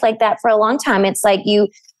my life like that for a long time. It's like you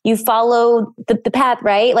follow the path,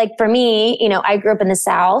 right? Like for me, I grew up in the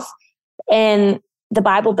South in the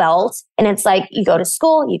Bible Belt, and it's like you go to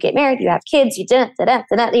school, you get married, you have kids, you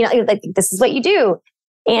like this is what you do.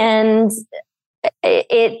 And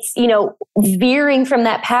it's, veering from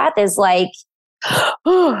that path is like,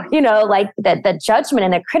 like the judgment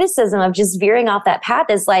and the criticism of just veering off that path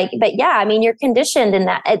is like, but yeah, I mean, you're conditioned in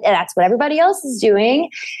that that's what everybody else is doing.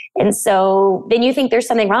 And so then you think there's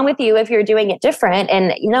something wrong with you if you're doing it different.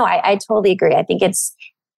 And, I totally agree. I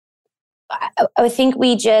think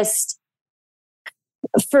we just,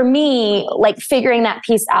 for me, like figuring that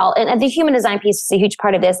piece out, and the human design piece is a huge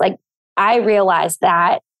part of this. Like I realized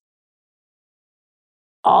that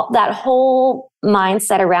that whole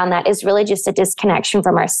mindset around that is really just a disconnection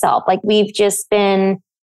from ourselves. Like we've just been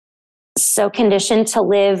so conditioned to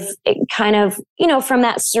live kind of, from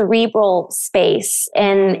that cerebral space,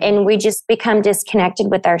 and we just become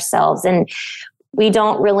disconnected with ourselves, and we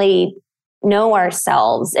don't really know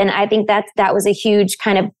ourselves. And I think that was a huge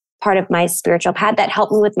kind of part of my spiritual path that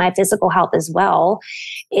helped me with my physical health as well.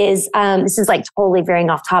 Is this is like totally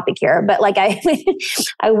veering off topic here, but like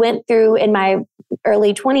I went through in my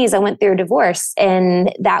early 20s, I went through a divorce,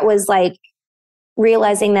 and that was like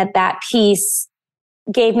realizing that piece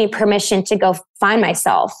gave me permission to go find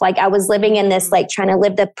myself. Like I was living in this, like trying to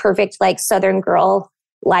live the perfect, like Southern girl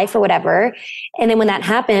life or whatever. And then when that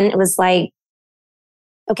happened, it was like,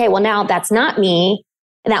 okay, well now that's not me.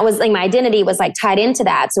 And that was like my identity was like tied into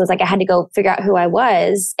that. So it was like I had to go figure out who I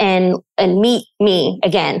was and meet me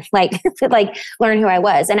again, like learn who I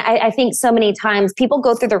was. And I think so many times people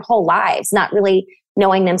go through their whole lives not really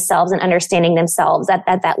knowing themselves and understanding themselves at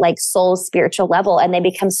that like soul spiritual level, and they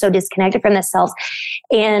become so disconnected from themselves,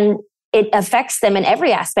 and it affects them in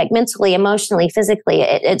every aspect, mentally, emotionally, physically.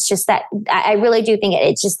 It's just that I really do think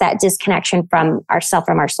it's just that disconnection from ourself,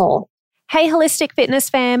 from our soul. Hey, Holistic Fitness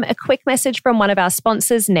fam, a quick message from one of our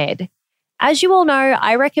sponsors, Ned. As you all know,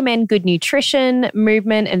 I recommend good nutrition,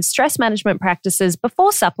 movement, and stress management practices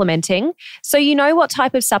before supplementing, so you know what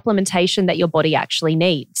type of supplementation that your body actually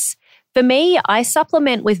needs. For me, I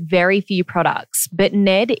supplement with very few products, but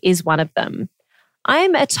Ned is one of them.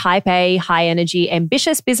 I'm a type A, high energy,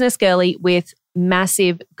 ambitious business girly with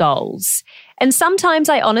massive goals. And sometimes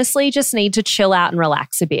I honestly just need to chill out and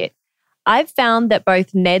relax a bit. I've found that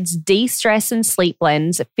both Ned's de-stress and sleep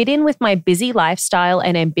blends fit in with my busy lifestyle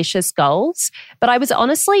and ambitious goals, but I was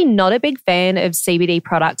honestly not a big fan of CBD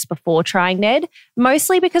products before trying Ned,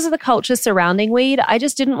 mostly because of the culture surrounding weed. I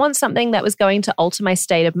just didn't want something that was going to alter my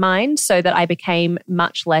state of mind so that I became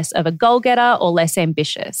much less of a goal-getter or less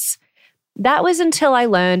ambitious. That was until I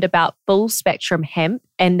learned about full spectrum hemp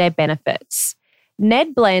and their benefits.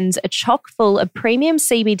 Ned blends are chock full of premium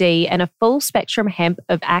CBD and a full spectrum hemp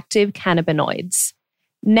of active cannabinoids.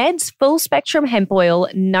 Ned's full spectrum hemp oil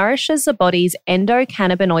nourishes the body's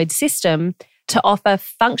endocannabinoid system to offer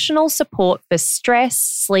functional support for stress,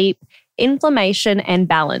 sleep, inflammation, and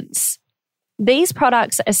balance. These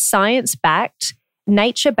products are science-backed,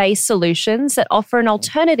 nature-based solutions that offer an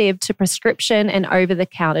alternative to prescription and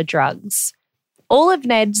over-the-counter drugs. All of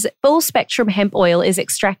Ned's full spectrum hemp oil is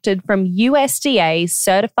extracted from USDA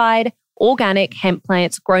certified organic hemp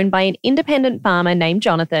plants grown by an independent farmer named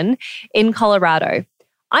Jonathan in Colorado.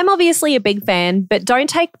 I'm obviously a big fan, but don't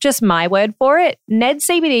take just my word for it. Ned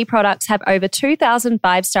CBD products have over 2,000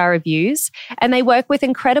 5-star reviews, and they work with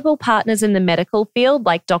incredible partners in the medical field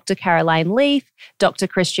like Dr. Caroline Leaf, Dr.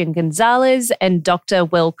 Christian Gonzalez, and Dr.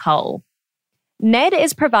 Will Cole. Ned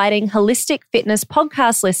is providing Holistic Fitness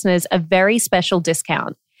podcast listeners a very special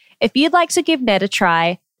discount. If you'd like to give Ned a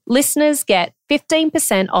try, listeners get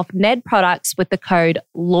 15% off Ned products with the code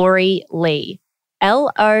Lori Lee.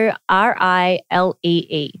 Lorilee.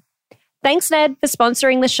 Thanks, Ned, for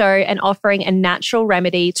sponsoring the show and offering a natural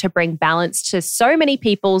remedy to bring balance to so many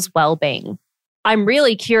people's well-being. I'm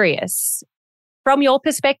really curious, from your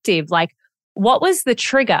perspective, like, what was the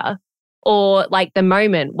trigger or like the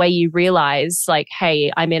moment where you realize, like,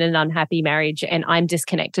 hey, I'm in an unhappy marriage and I'm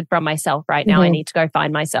disconnected from myself right now. I need to go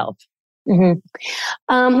find myself.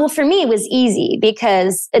 Well, for me, it was easy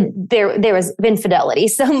because there was infidelity.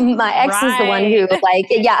 So my ex is the one who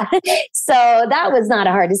so that was not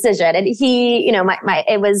a hard decision. And he,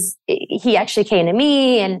 he actually came to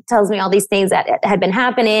me and tells me all these things that had been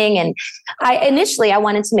happening. And I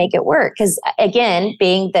wanted to make it work because, again,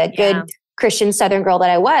 being the good Christian Southern girl that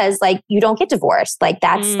I was, like, you don't get divorced. Like,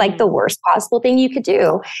 that's like the worst possible thing you could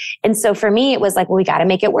do. And so for me, it was like, well, we got to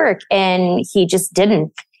make it work. And he just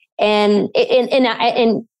didn't. And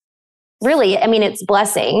really, I mean, it's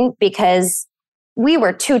blessing because we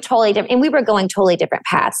were two totally different, and we were going totally different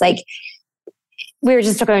paths. Like, we were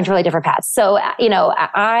just going totally different paths. So,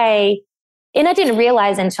 I didn't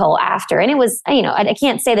realize until after, and it was, I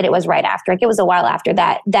can't say that it was right after. Like, it was a while after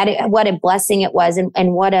what a blessing it was,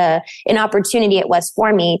 and what an opportunity it was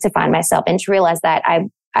for me to find myself and to realize that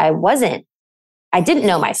I didn't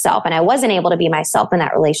know myself, and I wasn't able to be myself in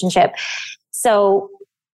that relationship. So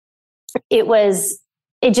it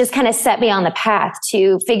just kind of set me on the path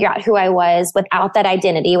to figure out who I was without that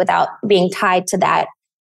identity, without being tied to that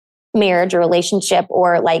marriage or relationship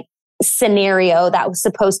or like scenario that was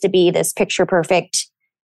supposed to be this picture perfect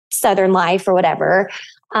Southern life or whatever.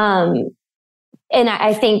 And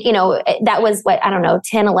I think, that was what, I don't know,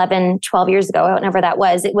 10, 11, 12 years ago, whenever that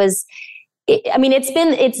was. It was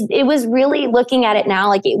really, looking at it now,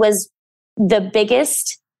 like, it was the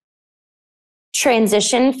biggest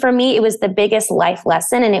transition for me. It was the biggest life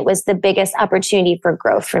lesson, and it was the biggest opportunity for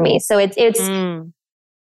growth for me. So it's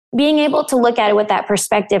being able to look at it with that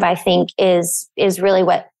perspective, I think is really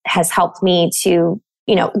what has helped me to,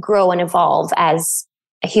 grow and evolve as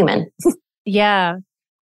a human. Yeah.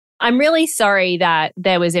 I'm really sorry that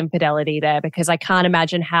there was infidelity there, because I can't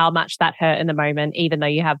imagine how much that hurt in the moment, even though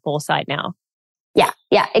you have foresight now.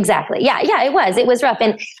 Yeah, exactly. Yeah, it was rough.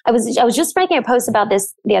 And I was just making a post about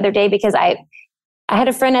this the other day because I had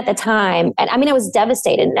a friend at the time, and I was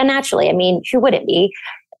devastated. And naturally, who wouldn't be?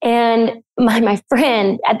 And my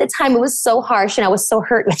friend at the time, it was so harsh, and I was so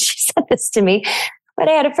hurt when she said this to me. But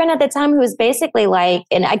I had a friend at the time who was basically like,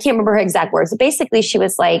 and I can't remember her exact words, but basically she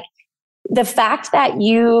was like, the fact that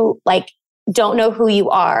you don't know who you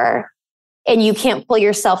are and you can't pull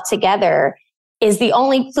yourself together is the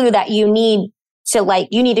only clue that you need to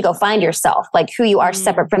you need to go find yourself, who you are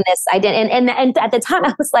separate from this identity. And at the time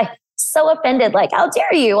I was so offended, how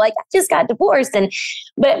dare you? I just got divorced.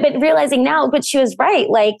 But realizing now, but she was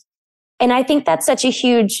right. And I think that's such a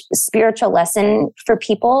huge spiritual lesson for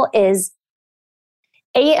people is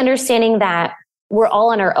understanding that we're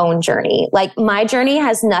all on our own journey. My journey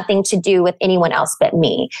has nothing to do with anyone else but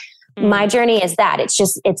me. My journey is that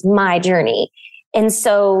it's my journey. And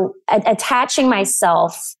so attaching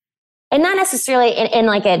myself, and not necessarily in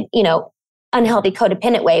a, unhealthy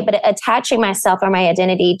codependent way, but attaching myself or my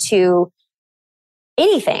identity to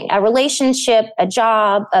anything, a relationship, a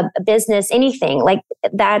job, a business, anything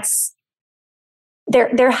that's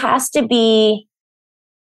there has to be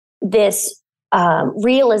this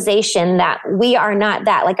realization that we are not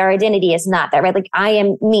that, our identity is not that, right? I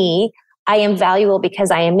am me. I am valuable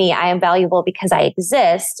because I am me. I am valuable because I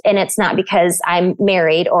exist. And it's not because I'm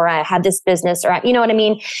married or I have this business or, you know what I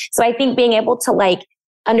mean? So I think being able to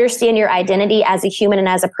understand your identity as a human and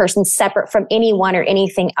as a person separate from anyone or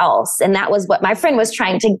anything else. And that was what my friend was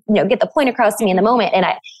trying to, get the point across to me in the moment. And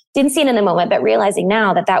I didn't see it in the moment, but realizing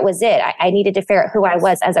now that was it. I needed to figure out who I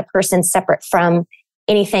was as a person separate from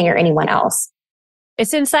anything or anyone else.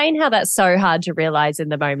 It's insane how that's so hard to realize in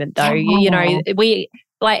the moment though. We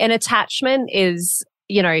an attachment is,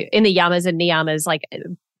 in the yamas and niyamas,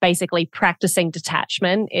 basically practicing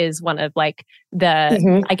detachment is one of I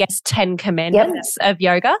guess 10 commandments of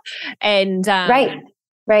yoga. And right.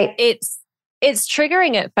 it's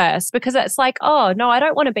triggering at first because it's like, oh, no, I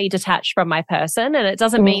don't want to be detached from my person. And it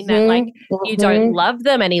doesn't mean that like you don't love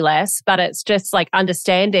them any less, but it's just like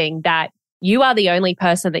understanding that you are the only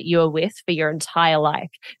person that you are with for your entire life.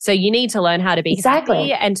 So you need to learn how to be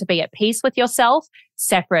happy and to be at peace with yourself,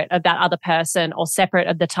 separate of that other person or separate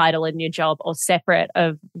of the title in your job or separate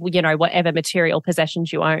of, you know, whatever material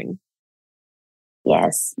possessions you own.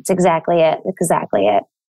 Yes, it's exactly it. Exactly it.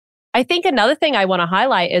 I think another thing I want to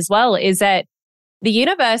highlight as well is that the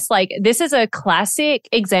universe, like this is a classic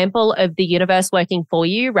example of the universe working for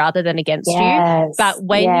you rather than against you. But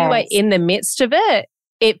when you are in the midst of it,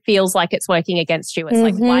 it feels like it's working against you. It's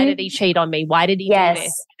like, why did he cheat on me? Why did he do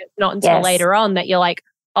this? It's not until later on that you're like,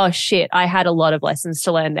 oh shit, I had a lot of lessons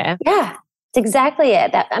to learn there. Yeah, it's exactly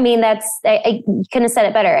it. I couldn't have said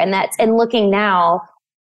it better. And looking now,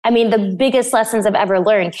 I mean, the biggest lessons I've ever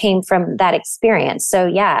learned came from that experience. So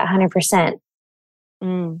yeah, 100%.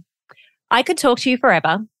 I could talk to you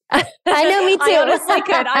forever. I know, me too. I honestly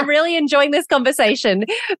could. I'm really enjoying this conversation.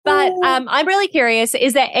 But I'm really curious,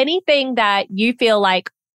 is there anything that you feel like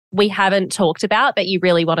we haven't talked about that you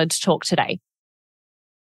really wanted to talk today?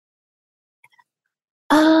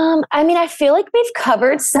 I mean, I feel like we've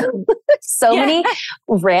covered so many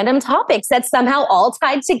random topics that somehow all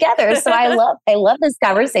tied together. So I love this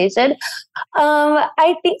conversation.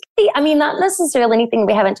 I think not necessarily anything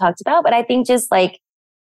we haven't talked about, but I think just like,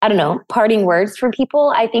 I don't know, parting words for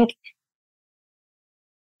people. I think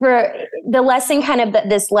for the lesson, kind of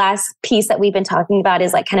this last piece that we've been talking about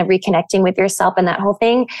is like kind of reconnecting with yourself and that whole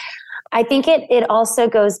thing. I think it also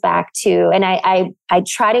goes back to, and I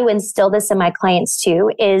try to instill this in my clients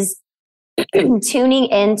too, is tuning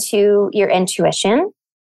into your intuition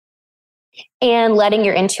and letting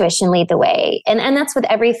your intuition lead the way. And that's with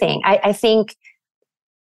everything. I think,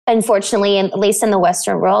 unfortunately, and at least in the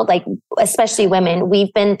Western world, like especially women,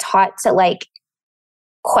 we've been taught to like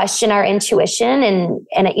question our intuition. And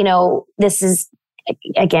you know, this is,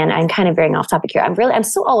 again, I'm kind of veering off topic here. I'm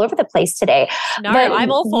so all over the place today. No, but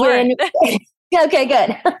I'm all for it. Okay,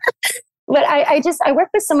 good. But I work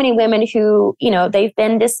with so many women who, you know, they've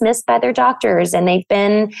been dismissed by their doctors and they've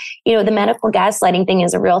been, you know, the medical gaslighting thing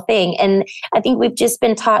is a real thing. And I think we've just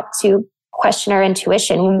been taught to question our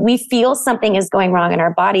intuition. We feel something is going wrong in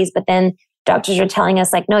our bodies, but then doctors are telling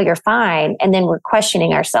us like, no, you're fine. And then we're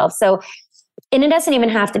questioning ourselves. So, and it doesn't even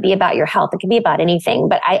have to be about your health. It can be about anything.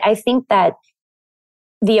 But I think that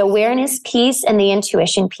the awareness piece and the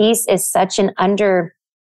intuition piece is such an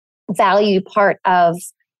undervalued part of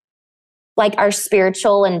like our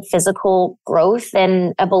spiritual and physical growth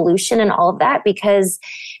and evolution and all of that, because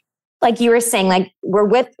like you were saying, like we're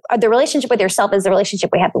with the relationship with yourself is the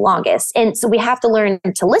relationship we have the longest. And so we have to learn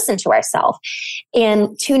to listen to ourselves and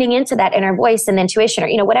tuning into that inner voice and intuition, or,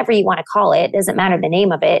 you know, whatever you want to call it, doesn't matter the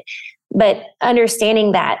name of it, but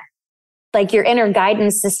understanding that like your inner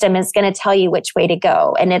guidance system is going to tell you which way to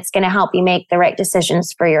go. And it's going to help you make the right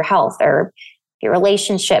decisions for your health or your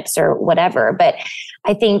relationships or whatever. But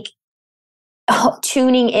I think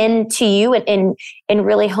tuning into you and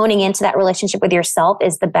really honing into that relationship with yourself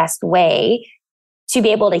is the best way to be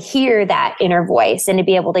able to hear that inner voice and to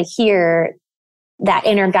be able to hear that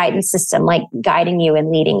inner guidance system, like guiding you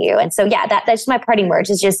and leading you. And so, yeah, that's my parting words,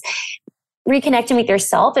 is just reconnecting with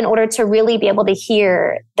yourself in order to really be able to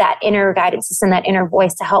hear that inner guidance system, that inner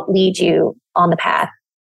voice to help lead you on the path.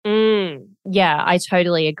 Yeah, I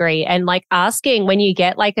totally agree. And like asking when you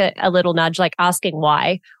get like a little nudge, like asking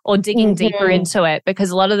why or digging deeper into it, because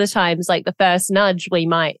a lot of the times, like the first nudge, we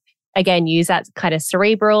might again use that kind of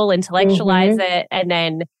cerebral, intellectualize it, and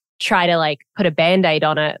then try to like put a Band-Aid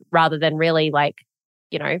on it rather than really like,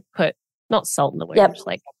 you know, put not salt in the wound,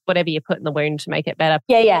 like whatever you put in the wound to make it better.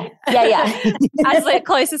 Yeah. As the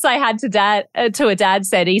closest I had to a dad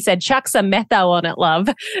said, he said, chuck some metho on it, love.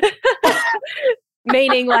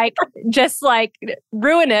 Meaning like, just like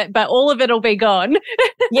ruin it, but all of it will be gone.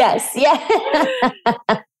 Yes. Yeah.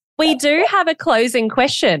 We do have a closing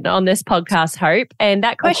question on this podcast, Hope. And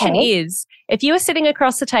that question is, if you were sitting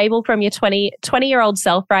across the table from your 20-year-old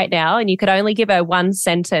self right now, and you could only give her one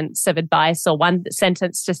sentence of advice or one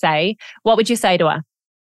sentence to say, what would you say to her?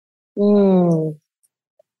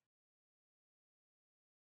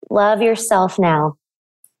 Love yourself now.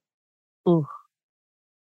 Ooh.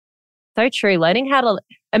 So true. Learning how to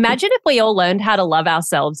imagine if we all learned how to love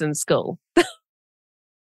ourselves in school.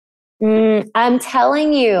 I'm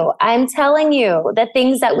telling you the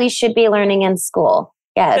things that we should be learning in school.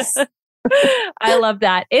 Yes. I love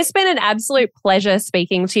that. It's been an absolute pleasure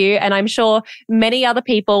speaking to you. And I'm sure many other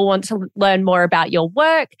people want to learn more about your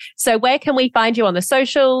work. So where can we find you on the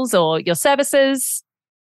socials or your services?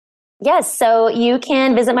 Yes, so you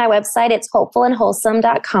can visit my website. It's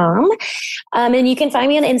hopefulandwholesome.com. And you can find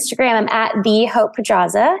me on Instagram. I'm at the Hope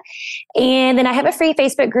Pedraza. And then I have a free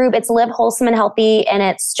Facebook group. It's Live Wholesome and Healthy. And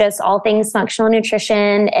it's just all things functional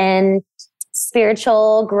nutrition and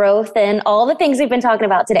spiritual growth and all the things we've been talking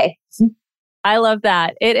about today. I love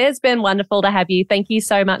that. It has been wonderful to have you. Thank you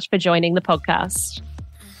so much for joining the podcast.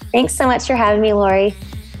 Thanks so much for having me, Lori.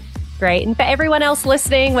 Great. And for everyone else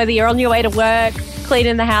listening, whether you're on your way to work,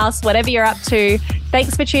 cleaning the house, whatever you're up to,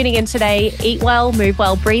 thanks for tuning in today. Eat well, move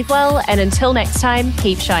well, breathe well. And until next time,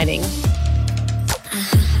 keep shining.